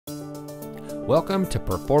Welcome to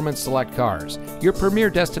Performance Select Cars, your premier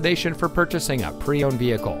destination for purchasing a pre-owned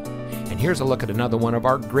vehicle. And here's a look at another one of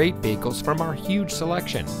our great vehicles from our huge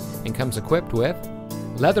selection, and comes equipped with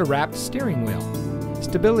leather-wrapped steering wheel,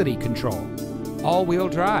 stability control, all-wheel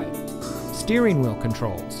drive, steering wheel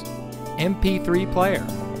controls, MP3 player,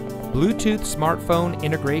 Bluetooth smartphone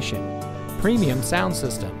integration, premium sound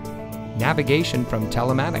system, navigation from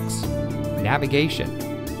telematics,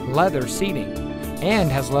 navigation, leather seating,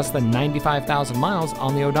 and has less than 95,000 miles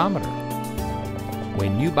on the odometer.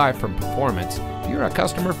 When you buy from Performance, you're a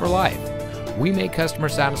customer for life. We make customer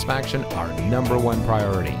satisfaction our #1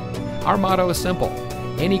 priority. Our motto is simple: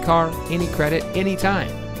 any car, any credit,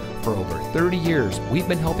 anytime. For over 30 years, we've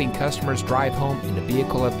been helping customers drive home in a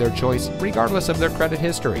vehicle of their choice, regardless of their credit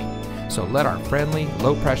history. So let our friendly,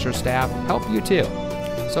 low-pressure staff help you too.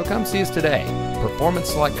 So come see us today. Performance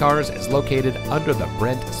Select Cars is located under the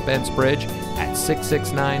Brent Spence Bridge at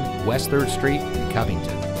 669 West 3rd Street in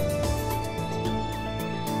Covington.